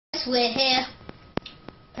guys, we're here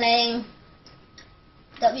playing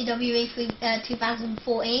WWE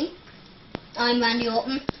 2014. I'm Randy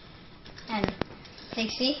Orton and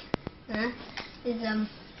Kasey is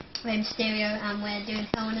Rey Mysterio, and we're doing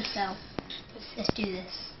Hell in a Cell. Let's do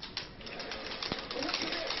this.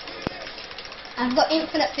 I've got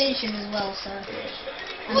infinite finishers as well, so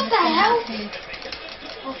I'm what the hell?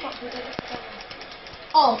 Oh fuck,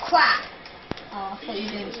 oh crap! Oh, I thought you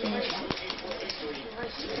were doing finisher.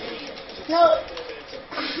 No.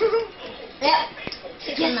 Yep.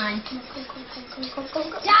 6 and 9.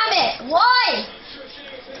 Damn it! Why?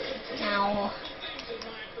 Ow.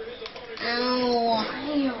 Ow.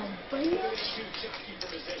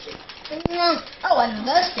 Oh, I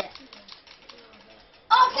reversed it.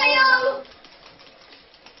 RKO!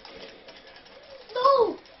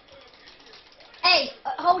 No! Hey,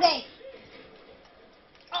 hold A.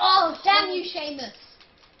 Oh, damn you, Sheamus.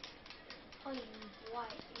 Oh, you white,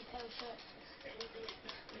 you pale shirt.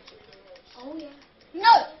 Oh, yeah.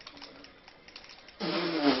 No!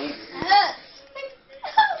 It hurts.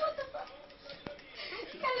 What the fuck?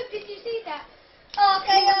 Callum, did you see that? RKO!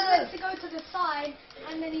 He was meant to go to the side,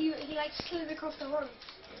 and then he like slid across the road.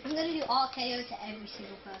 I'm gonna do RKO to every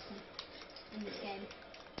single person in this game.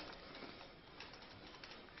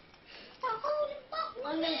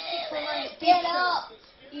 I'm gonna stick on my Get up!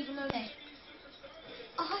 Even though Okay.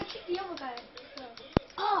 Oh, I kicked the other guy. So.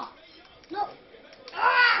 Oh! No!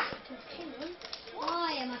 Ah!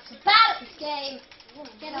 Why am I so bad at this game?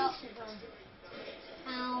 Get up.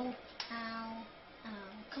 Ow. Ow. Ow.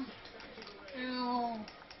 Come on. Ow.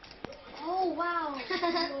 Oh, wow.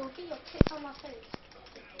 Oh, get your tits on my face.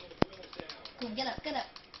 Come on, get up, get up.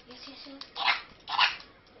 Yes, yes, yes.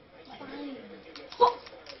 Fine.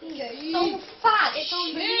 You're So fat, it's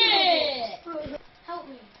unbelievable. unbelievable. Help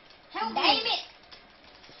me. Help me. Damn it.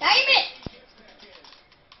 Damn it.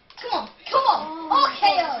 Come on, come on. Oh,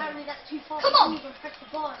 RKO. apparently that's too far. Come on. Even press the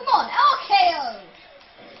button. Come on, RKO.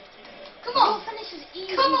 Come on. Your finish is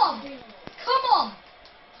easy. Come on. to do. Come on.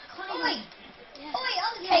 I can't Oi. even. Yeah. Oi,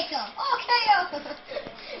 Undertaker. RKO.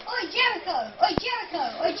 Oi, Jericho. Oi, Jericho.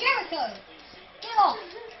 Oi, Jericho. Get off.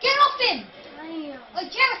 Get off him. Damn. Oi,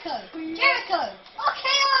 Jericho. Jericho.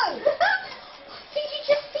 RKO. Did you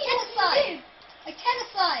just see what you Tenniside. did? Oi,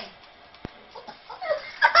 Tenniside. What the fuck?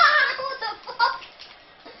 What the fuck?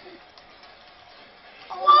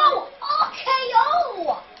 Whoa! RKO!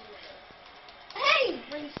 Hey!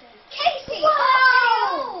 Kasey! Wow.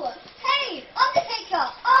 RKO! Hey! Undertaker!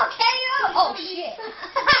 RKO! Oh shit!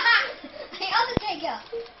 Hey, Undertaker!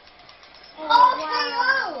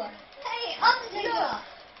 RKO! Hey, Undertaker!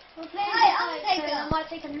 We're playing Hey, this Undertaker. so I might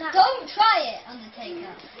take a nap. Don't try it,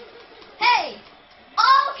 Undertaker! Hey!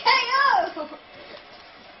 RKO!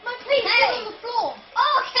 My feet Hey. on the floor.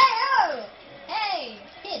 RKO! Hey!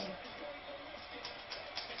 Pin!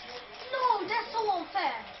 No, that's so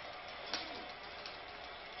unfair.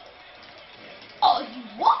 Oh, you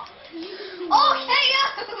what?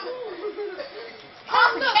 RKO!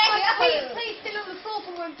 Oh, look, my RKO! feet still on the floor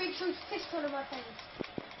from when Big Show's fist on my face.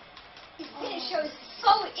 This finish is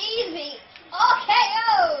so easy!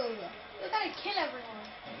 RKO! You're gonna kill everyone.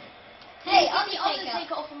 Hey, Get the Undertaker!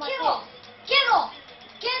 Undertaker off of my Get face. off! Get off!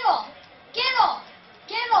 Get off! Get off!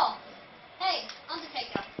 Get off! Hey,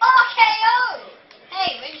 Undertaker! RKO!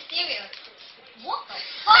 Hey, Rey Mysterio! What the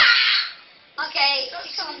fuck? Okay,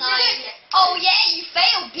 6 on 9. Oh yeah, you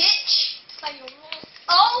failed, bitch!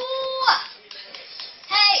 Oh!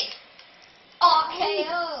 Hey!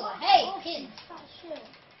 RKO! Hey, pin! Fat shit.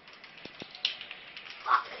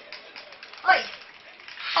 Fuck! Oi!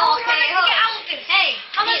 RKO! Hey!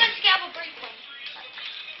 How am I pin. meant to get out of a break point?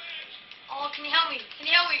 Oh, can you help me? Can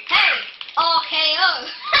you help me? Hey! RKO!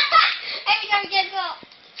 Every time he gets up!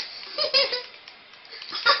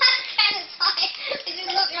 It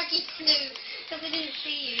just looked like he flew because I didn't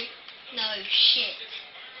see you. No shit.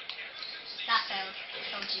 That failed. I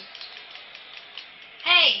told you.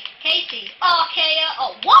 Hey, Kasey. RKO.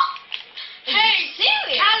 Oh, what? Are Hey, you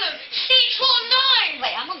serious? Callum, 619!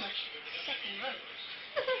 Wait, I'm on the second row.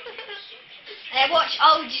 Hey, watch.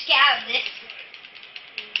 Oh, just get out of this.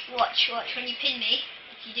 Watch when you pin me.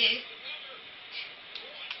 If you do.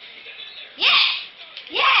 Yeah!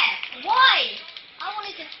 Yeah! Why? I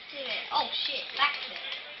wanted to do it. Oh shit, backflip.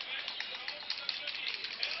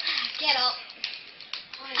 Get up.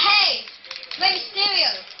 Hey! Rey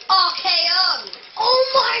Mysterio! RKO! Oh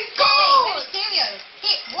my Hey, Rey Mysterio!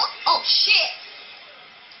 Hit what? Oh shit!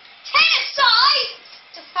 Tenniside!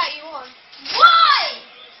 The fat you on. Why?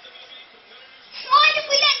 Why did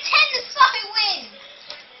we let Tenniside win?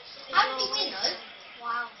 How did he win though?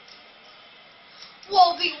 Wow.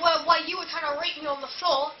 Well, while you were trying to rape me on the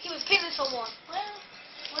floor, he was pinning someone. Where?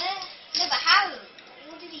 No, but how?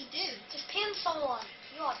 What did he do? Just pin someone.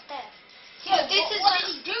 You are dead. Yeah, this is what did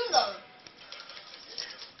he do though?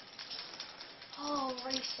 Oh,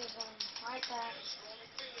 racism. Right there.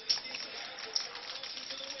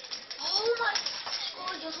 Oh my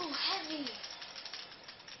god, you're so heavy.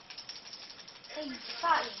 Hey, you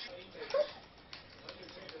fatty.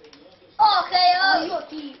 Okay, Oh, you're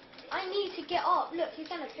deep. I need to get up. Look, he's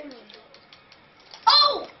gonna pin me.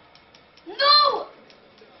 Oh! No!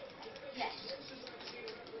 Yes.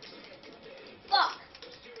 Fuck.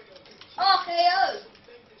 RKO.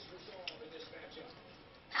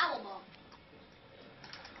 Powerbomb.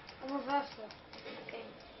 I'm reversal. Okay.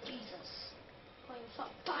 Jesus. Oh, you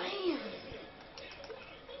fuck. Bam!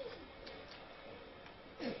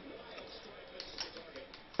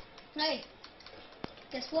 Hey.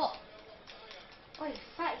 Guess what? Wait,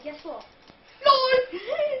 fatty, guess what? No!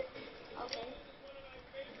 Okay.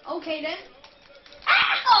 Okay then.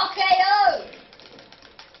 Ah! RKO.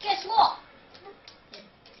 Guess what?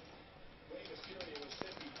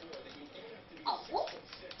 Oh, what?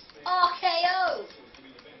 RKO.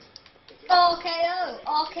 RKO.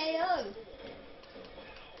 RKO.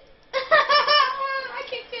 I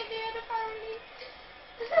kicked it there apparently.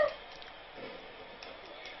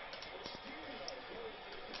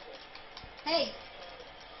 Hey.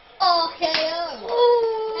 RKO.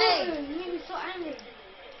 Oh, Hey. you made me so angry.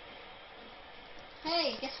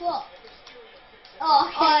 Hey, guess what?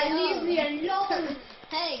 Oh, RKO. leave me alone.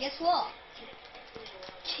 Hey, guess what?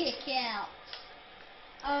 Kick out.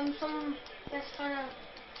 That's trying to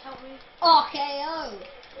help me. RKO.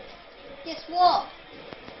 Guess what?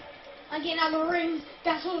 I'm getting out of the ring.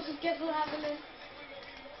 That's what guess what's happening.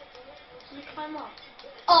 Let me climb up.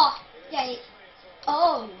 Oh, yeah.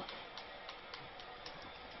 Oh.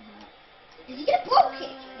 Did you get a block kick?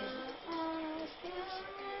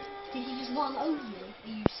 Did you just run over me? Are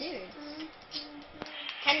you serious?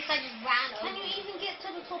 Hence I just ran over Can you even get to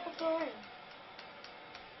the top of the ring?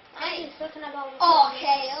 Hey. I'm just talking about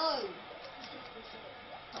RKO.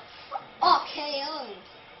 RKO.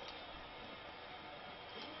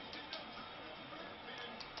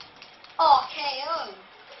 RKO.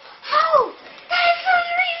 How? That's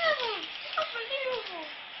unbelievable! Unbelievable!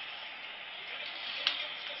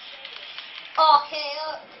 RKO.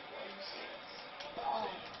 Oh.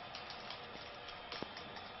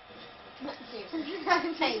 Not serious.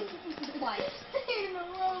 Hey, twice. In a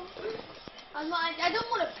row. I don't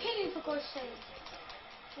want to pin him for God's sake.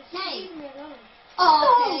 Just Hey. leave me alone.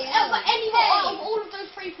 RKO. No, but anyone Hey. out of all of those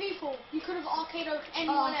 3 people, you could have RKO'd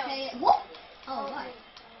anyone else. RKO. What? Oh, right.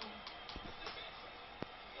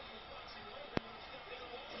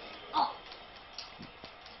 Oh.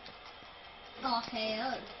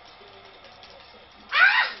 RKO.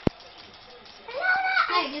 Ah!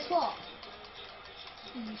 Hey, guess what?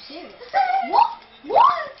 Are you serious? What?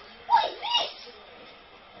 What? What is this?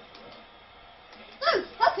 No,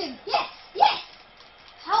 help him. Yes, yes.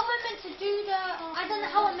 How am I meant to do the... I don't know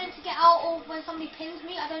how I'm meant to get out of when somebody pins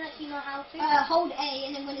me. I don't actually know how to. Hold A,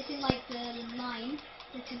 and then when it's in like the line,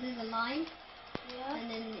 because there's a line, Yeah.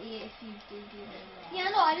 and then if you do that. Yeah,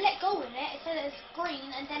 no, I let go in it. It said it's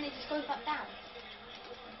green, and then it just goes back down.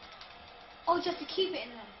 Oh, just to keep it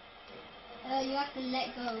in there. You have to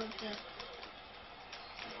let go of the.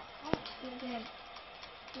 Okay.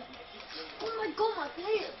 Oh my god, my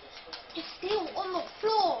plate is still on the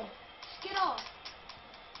floor. Just get off.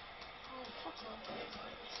 Oh, fuck off.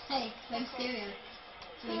 Hey, very serious.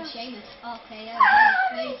 Being Seamus. Okay, yeah,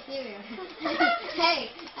 very serious. Hey,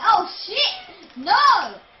 oh shit!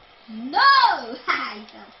 No! No! Ha! You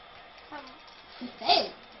fell. You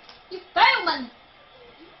failed. You failed, man.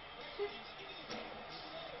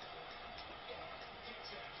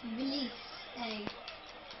 Release a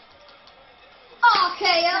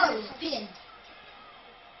RKO pin.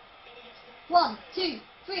 1, 2,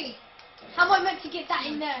 3. How am I meant to get that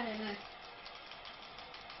in there? No.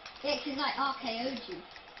 Yeah, because I RKO'd you.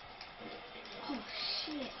 Oh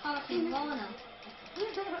shit, Hurricane Rana.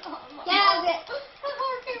 Get out of it.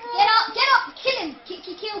 Get up, kill him. Kill,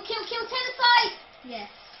 to the side. Yes.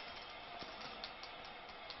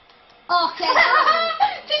 RKO.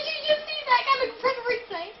 Did you just see that? Can I look for the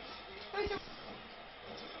replay?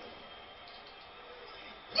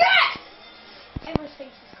 Yes! Everyone's face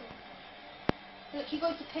is cool. Look, you go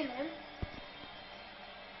to pin him.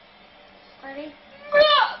 Ready?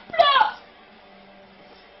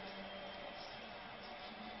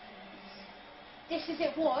 This is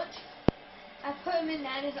it, watch. I put him in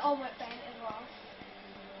there and his arm went bent as well.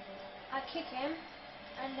 I kick him,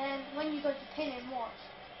 and then when you go to pin him, watch.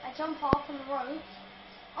 I jump off on the rope.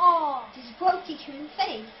 Oh, Did you broke you in the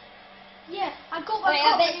face? yeah, I got Wait,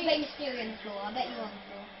 I bet my... you Rey Mysterio on the floor. I bet you're on the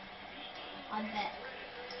floor. I bet.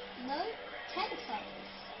 No? 10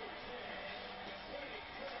 players.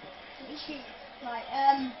 Let me shoot. Right,